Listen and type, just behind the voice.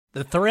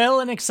The thrill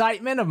and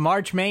excitement of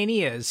March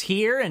Mania is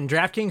here, and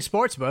DraftKings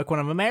Sportsbook, one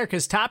of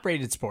America's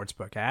top-rated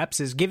sportsbook apps,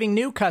 is giving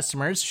new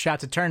customers a shot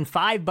to turn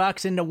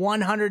 $5 into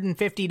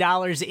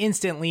 $150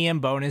 instantly in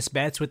bonus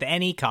bets with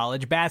any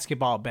college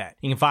basketball bet.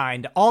 You can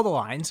find all the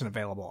lines and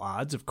available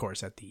odds, of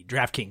course, at the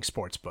DraftKings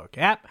Sportsbook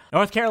app.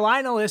 North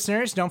Carolina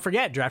listeners, don't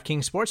forget,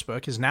 DraftKings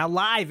Sportsbook is now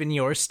live in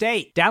your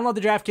state. Download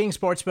the DraftKings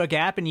Sportsbook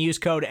app and use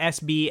code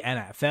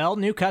SBNFL.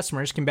 New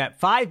customers can bet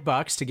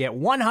 $5 to get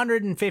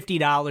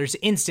 $150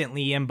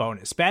 instantly in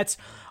bonus bets,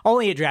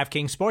 only at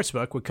DraftKings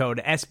Sportsbook with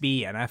code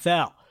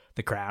SBNFL.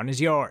 The crown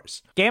is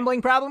yours.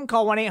 Gambling problem?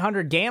 Call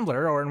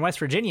 1-800-GAMBLER, or in West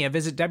Virginia,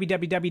 visit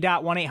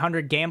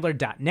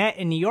www.1800gambler.net.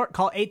 In New York,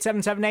 call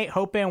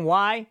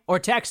 877-8-HOPE-NY or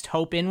text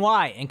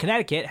HOPE-NY. In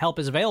Connecticut, help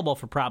is available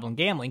for problem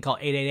gambling. Call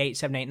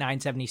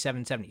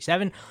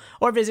 888-789-7777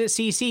 or visit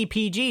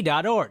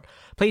ccpg.org.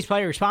 Please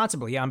play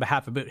responsibly on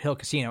behalf of Boot Hill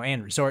Casino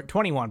and Resort.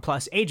 21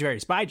 plus, age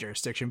varies by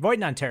jurisdiction. Void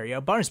in Ontario.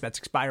 Bonus bets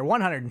expire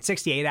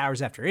 168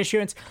 hours after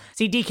issuance.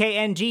 See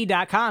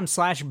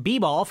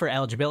dkng.com/bball for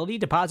eligibility,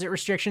 deposit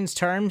restrictions,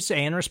 terms,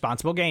 and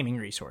responsible gaming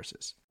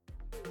resources.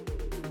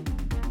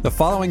 The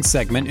following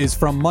segment is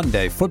from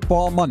Monday,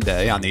 Football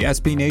Monday, on the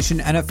SB Nation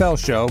NFL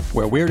Show,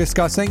 where we're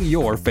discussing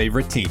your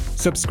favorite team.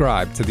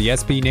 Subscribe to the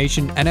SB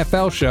Nation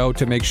NFL Show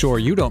to make sure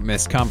you don't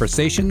miss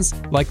conversations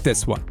like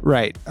this one.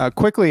 Right.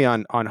 Quickly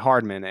on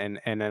Hardman,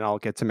 and then I'll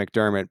get to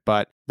McDermott,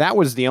 but that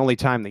was the only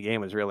time the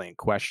game was really in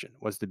question,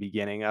 was the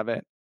beginning of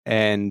it.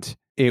 And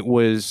it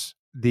was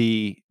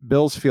the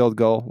Bills field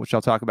goal, which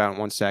I'll talk about in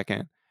 1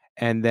 second.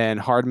 And then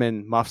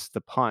Hardman muffs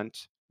the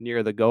punt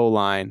near the goal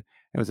line.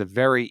 It was a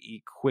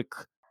very quick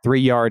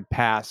 3-yard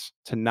pass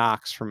to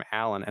Knox from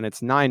Allen, and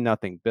it's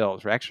 9-0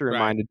 Bills. It actually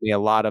reminded me a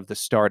lot of the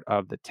start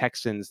of the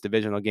Texans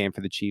divisional game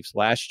for the Chiefs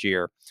last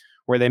year,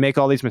 where they make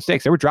all these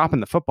mistakes. They were dropping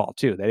the football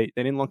too. They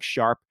didn't look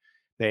sharp.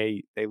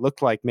 They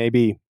looked like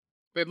maybe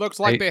it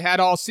looks like they had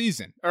all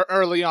season or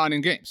early on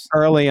in games.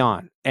 Early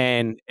on,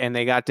 and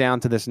they got down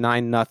to this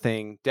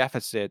 9-0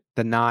 deficit,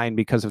 the 9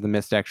 because of the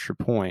missed extra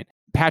point.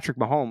 Patrick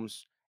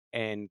Mahomes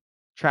and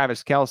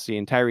Travis Kelce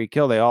and Tyreek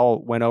Hill, they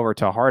all went over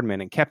to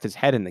Hardman and kept his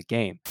head in the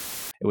game.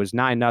 It was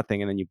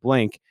 9-0, and then you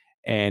blink,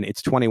 and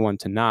it's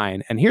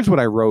 21-9. And here's what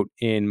I wrote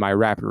in my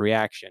rapid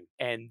reaction.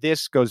 And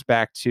this goes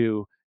back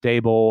to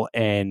Daboll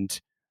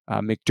and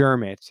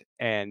McDermott,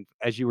 and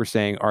as you were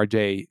saying,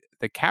 RJ,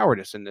 the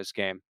cowardice in this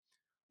game.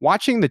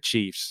 Watching the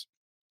Chiefs,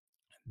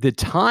 the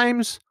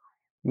times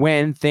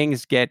when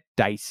things get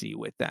dicey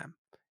with them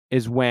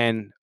is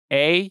when,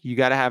 A, you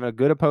got to have a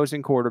good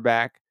opposing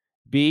quarterback,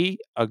 B,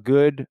 a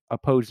good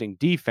opposing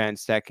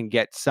defense that can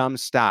get some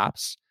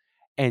stops,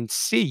 and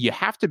C, you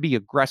have to be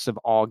aggressive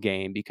all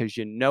game because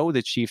you know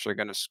the Chiefs are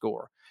going to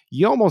score.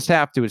 You almost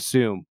have to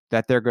assume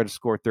that they're going to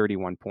score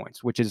 31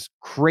 points, which is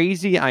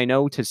crazy, I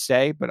know, to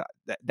say, but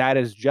that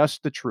is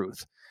just the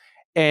truth.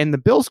 And the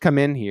Bills come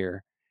in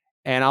here,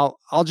 and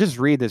I'll just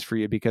read this for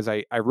you because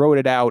I wrote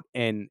it out,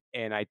 and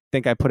I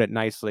think I put it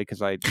nicely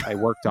because I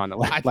worked on it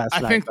last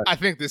night. I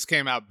think this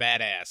came out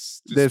badass.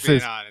 Just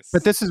being honest.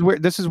 But this is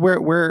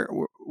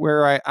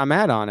where I'm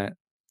at on it.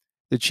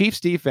 The Chiefs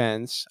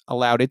defense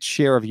allowed its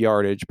share of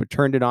yardage, but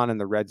turned it on in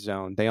the red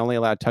zone. They only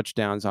allowed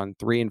touchdowns on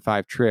 3 and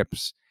 5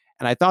 trips.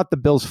 And I thought the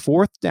Bills'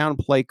 fourth down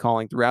play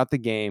calling throughout the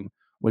game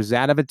was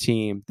that of a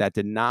team that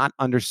did not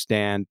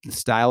understand the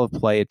style of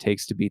play it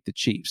takes to beat the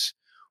Chiefs.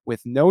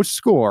 With no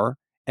score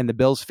and the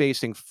Bills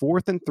facing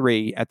 4th and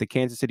 3 at the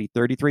Kansas City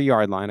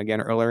 33-yard line,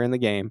 again, earlier in the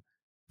game,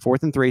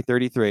 4th and 3,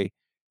 33,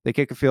 they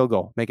kick a field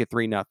goal, make it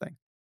 3-0.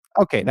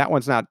 Okay, that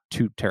one's not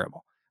too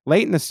terrible.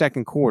 Late in the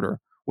second quarter,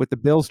 with the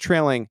Bills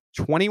trailing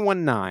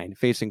 21-9,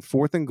 facing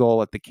 4th and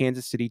goal at the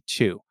Kansas City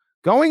 2.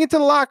 Going into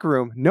the locker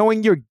room,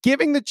 knowing you're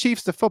giving the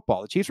Chiefs the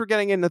football. The Chiefs were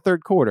getting in the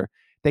third quarter.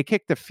 They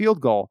kicked the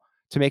field goal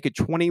to make it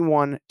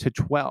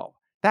 21-12.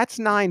 That's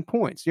 9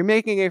 points. You're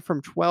making it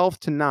from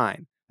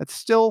 12-9. That's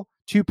still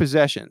 2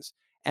 possessions.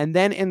 And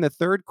then in the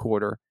third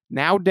quarter,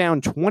 now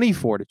down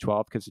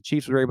 24-12, because the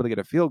Chiefs were able to get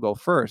a field goal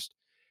first,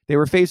 they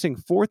were facing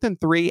 4th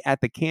and 3 at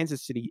the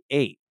Kansas City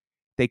 8.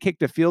 They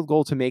kicked a field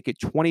goal to make it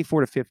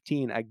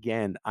 24-15,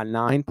 again, a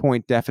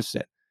 9-point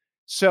deficit.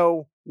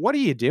 So what are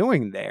you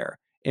doing there?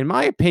 In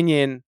my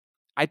opinion,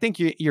 I think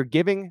you're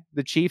giving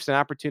the Chiefs an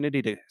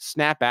opportunity to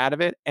snap out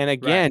of it. And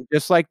again,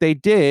 just like they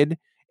did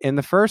in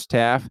the first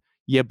half,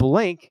 you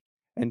blink,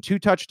 and 2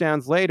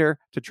 touchdowns later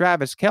to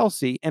Travis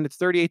Kelce, and it's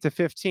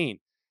 38-15.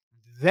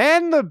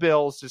 Then the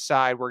Bills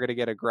decide we're going to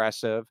get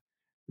aggressive.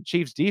 The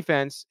Chiefs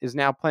defense is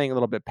now playing a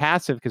little bit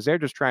passive because they're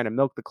just trying to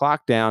milk the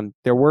clock down.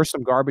 There were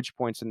some garbage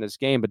points in this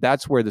game, but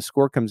that's where the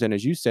score comes in.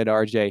 As you said,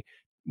 RJ,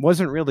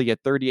 wasn't really a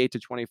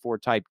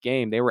 38-24 type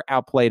game. They were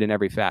outplayed in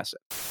every facet.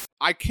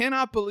 I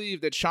cannot believe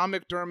that Sean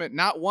McDermott,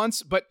 not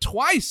once, but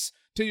twice,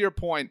 to your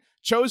point,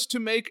 chose to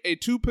make a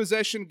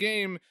 2-possession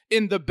game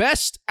in the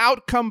best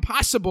outcome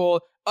possible,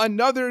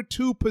 another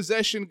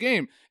 2-possession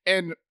game.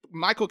 And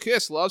Michael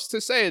Kiss loves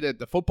to say that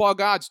the football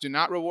gods do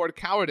not reward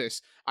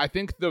cowardice. I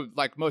think the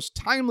most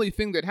timely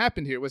thing that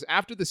happened here was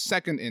after the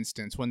second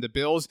instance when the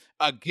Bills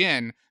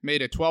again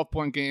made a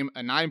 12-point game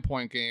a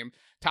 9-point game.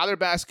 Tyler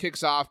Bass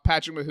kicks off.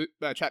 Patrick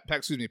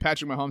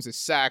Mahomes is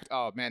sacked.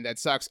 Oh, man, that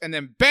sucks. And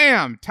then,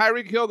 bam,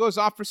 Tyreek Hill goes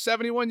off for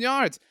 71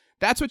 yards.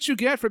 That's what you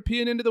get for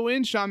peeing into the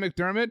wind, Sean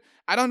McDermott.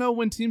 I don't know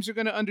when teams are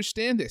going to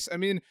understand this. I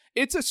mean,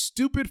 it's a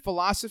stupid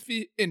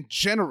philosophy in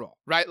general,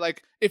 right?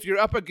 Like, if you're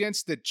up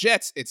against the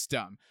Jets, it's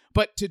dumb.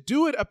 But to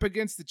do it up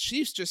against the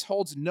Chiefs just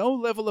holds no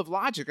level of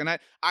logic. And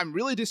I'm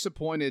really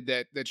disappointed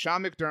that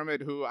Sean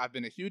McDermott, who I've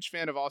been a huge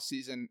fan of all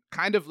season,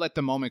 kind of let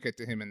the moment get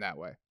to him in that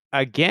way.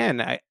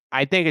 Again,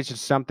 I think it's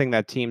just something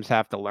that teams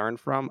have to learn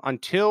from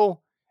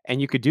until, and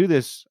you could do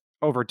this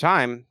over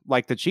time,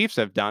 like the Chiefs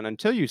have done,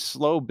 until you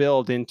slow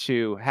build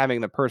into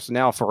having the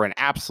personnel for an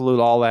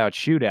absolute all-out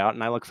shootout.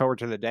 And I look forward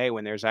to the day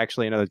when there's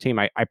actually another team.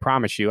 I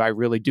promise you, I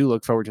really do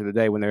look forward to the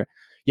day when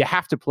you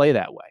have to play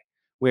that way,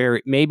 where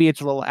maybe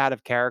it's a little out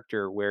of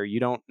character, where you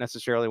don't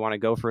necessarily want to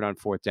go for it on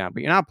fourth down,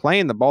 but you're not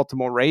playing the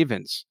Baltimore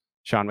Ravens,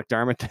 Sean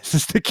McDermott. This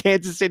is the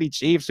Kansas City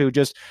Chiefs who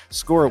just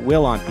score at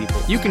will on people.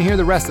 You can hear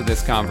the rest of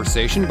this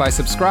conversation by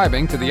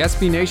subscribing to the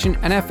SB Nation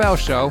NFL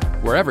show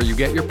wherever you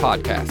get your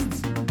podcasts.